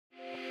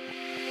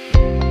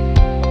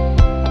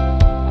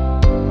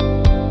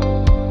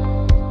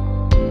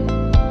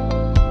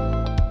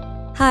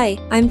Hi,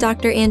 I'm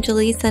Dr.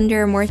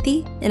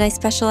 Sundaramoorthy, and I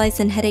specialize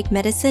in headache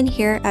medicine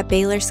here at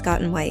Baylor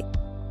Scott & White.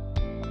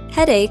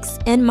 Headaches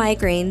and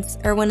migraines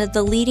are one of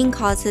the leading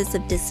causes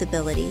of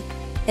disability.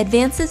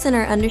 Advances in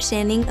our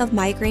understanding of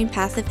migraine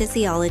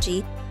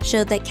pathophysiology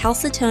show that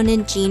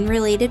calcitonin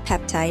gene-related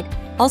peptide,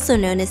 also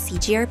known as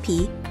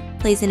CGRP,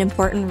 plays an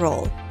important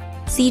role.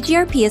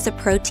 CGRP is a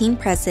protein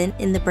present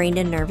in the brain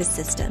and nervous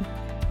system.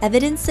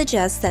 Evidence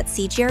suggests that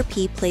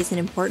CGRP plays an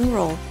important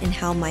role in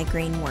how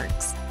migraine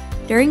works.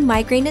 During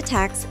migraine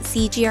attacks,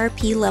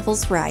 CGRP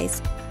levels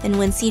rise, and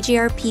when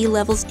CGRP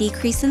levels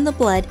decrease in the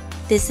blood,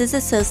 this is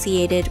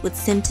associated with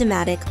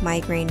symptomatic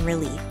migraine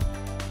relief.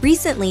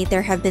 Recently,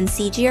 there have been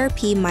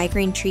CGRP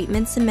migraine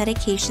treatments and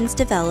medications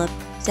developed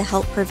to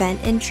help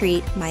prevent and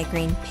treat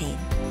migraine pain.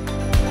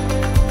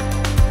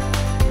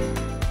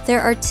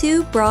 There are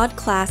two broad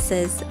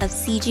classes of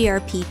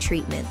CGRP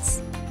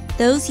treatments: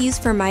 those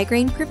used for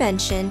migraine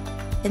prevention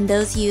and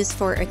those used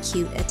for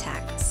acute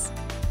attacks.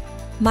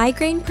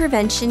 Migraine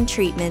prevention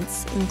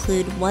treatments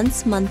include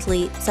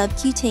once-monthly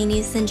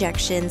subcutaneous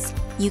injections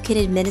you can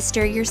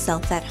administer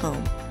yourself at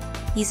home.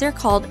 These are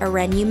called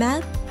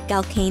arenumab,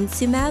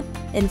 galcansumab,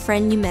 and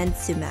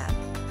frenumentsumab.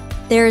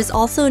 There is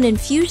also an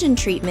infusion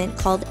treatment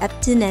called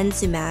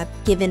eptinezumab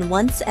given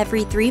once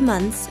every 3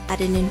 months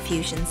at an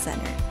infusion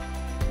center.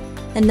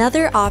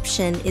 Another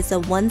option is a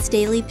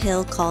once-daily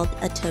pill called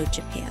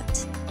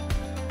atogepant.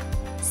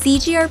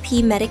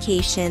 CGRP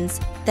medications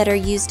that are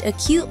used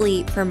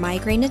acutely for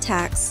migraine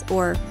attacks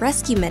or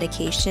rescue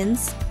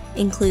medications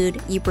include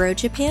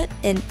ubrogepant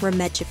and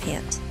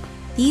rimegepant.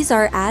 These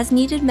are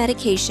as-needed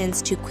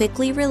medications to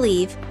quickly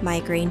relieve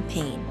migraine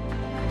pain.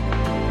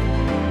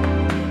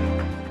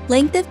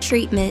 Length of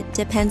treatment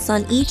depends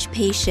on each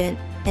patient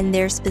and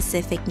their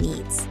specific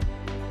needs.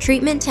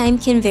 Treatment time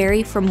can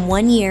vary from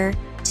 1 year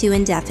to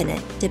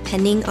indefinite,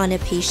 depending on a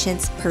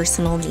patient's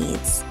personal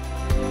needs.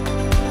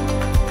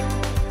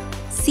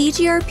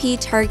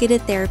 CGRP-targeted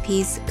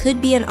therapies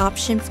could be an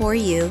option for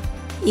you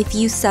if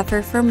you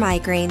suffer from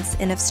migraines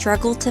and have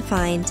struggled to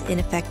find an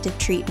effective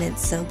treatment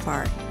so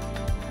far.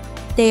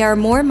 They are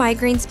more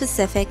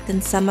migraine-specific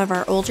than some of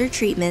our older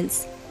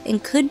treatments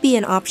and could be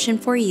an option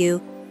for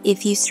you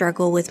if you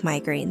struggle with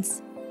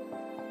migraines.